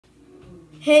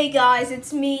Hey guys,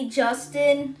 it's me,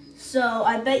 Justin. So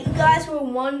I bet you guys were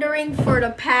wondering for the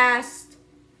past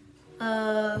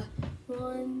the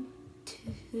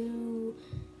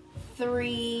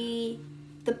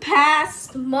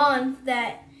past month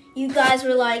that you guys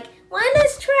were like, when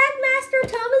is Trackmaster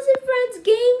Thomas and Friends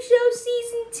Game Show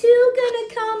Season 2 gonna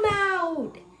come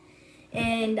out?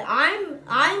 And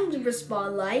I'm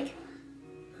respond like,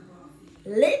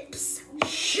 lips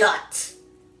shut.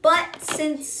 But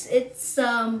since it's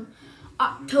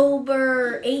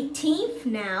October 18th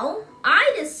now,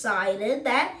 I decided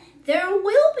that there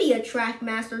will be a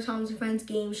Trackmaster Thomas and Friends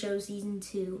Game Show Season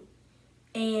 2.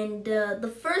 And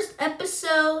the first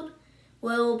episode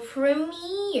will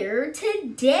premiere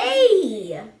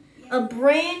today. A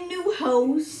brand new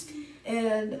host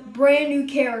and brand new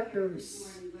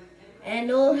characters. And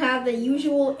it'll have the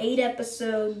usual 8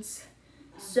 episodes.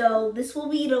 So this will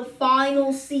be the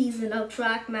final season of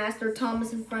Trackmaster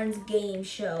Thomas and Friends Game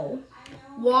Show.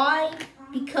 Why?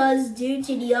 Because due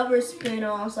to the other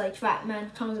spin-offs like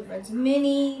Trackmaster Thomas and Friends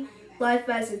Mini, Life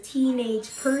as a Teenage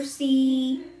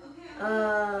Percy,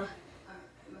 well,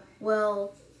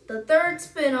 the third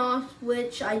spin-off,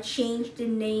 which I changed the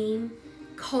name,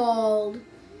 called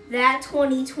That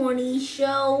 2020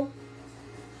 Show,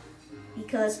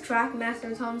 because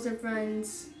Trackmaster Thomas and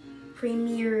Friends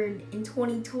premiered in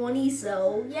 2020,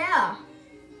 so yeah.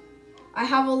 I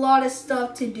have a lot of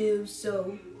stuff to do,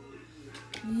 so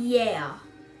yeah.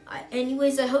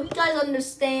 Anyways, I hope you guys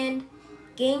understand.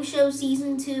 Game Show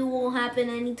Season 2 won't happen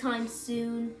anytime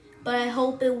soon, but I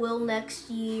hope it will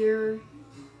next year.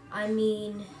 I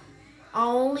mean,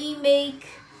 I'll only make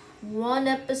one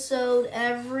episode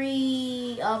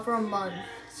every other month,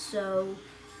 so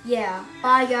yeah.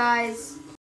 Bye, guys.